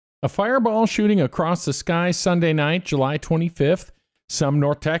A fireball shooting across the sky Sunday night, July 25th. Some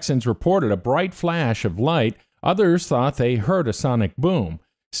North Texans reported a bright flash of light. Others thought they heard a sonic boom.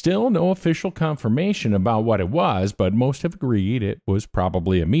 Still no official confirmation about what it was, but most have agreed it was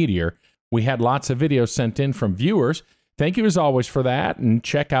probably a meteor. We had lots of videos sent in from viewers. Thank you as always for that, and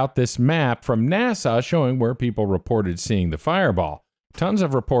check out this map from NASA showing where people reported seeing the fireball. Tons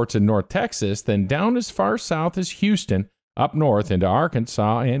of reports in North Texas, then down as far south as Houston, up north into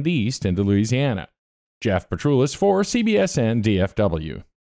Arkansas and east into Louisiana. Geoff Petrulis for CBSN DFW.